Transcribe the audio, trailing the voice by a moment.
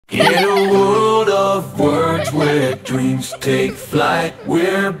In a world of words where dreams take flight,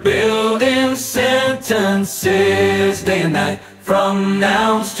 we're building sentences day and night. From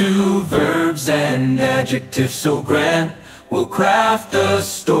nouns to verbs and adjectives so grand, we'll craft a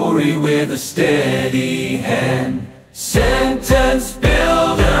story with a steady hand. Sentence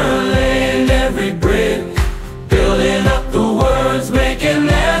builder, laying every brick, building up the words, making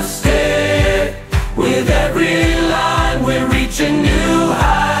them stick. With every line we're reaching new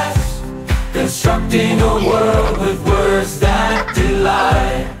heights, constructing a world with words that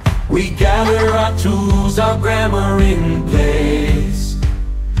delight. We gather our tools, our grammar in place.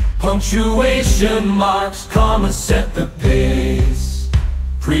 Punctuation marks, commas set the pace.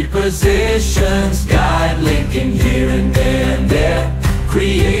 Prepositions guide, linking here and there and there.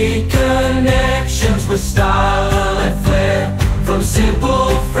 Create connections with style and flair. From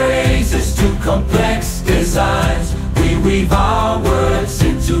simple phrases to complex designs, we weave our words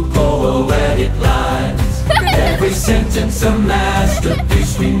into poetic lines. Every sentence a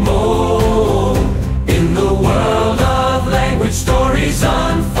masterpiece we mold. In the world of language, stories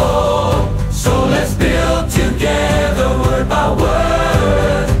unfold. So let's build together word by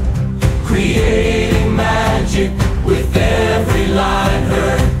word, creating magic with every line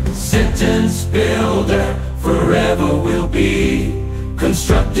heard. Sentence builder, forever we'll be,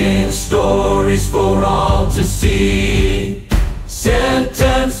 constructing stories for all to see.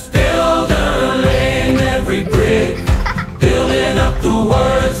 Sentence builder, laying every brick, building up the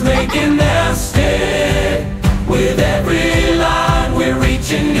words, making them stick. With every line we're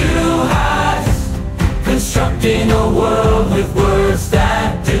reaching new heights, constructing a world with words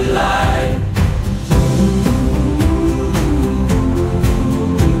that delight.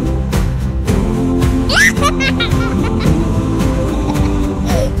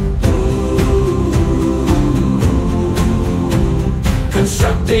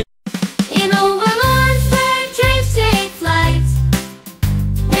 Constructing In overlords where dreams take flight,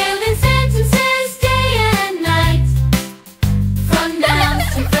 building sentences day and night. From nouns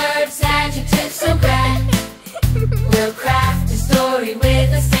to verbs, adjectives so grand, we'll craft a story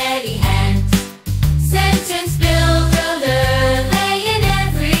with a steady hand. Sentence builder, laying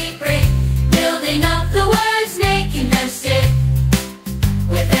every brick, building up the words, making them stick.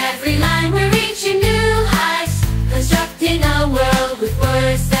 With every line we're reaching new heights, constructing a world with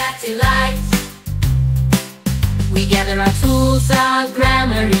words that delight. We gather our tools, our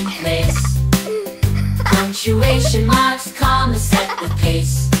grammar in place. Punctuation marks, commas set the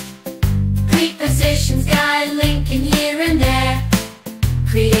pace. Prepositions guide, linking here and there.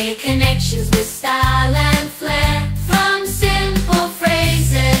 Create connections with style and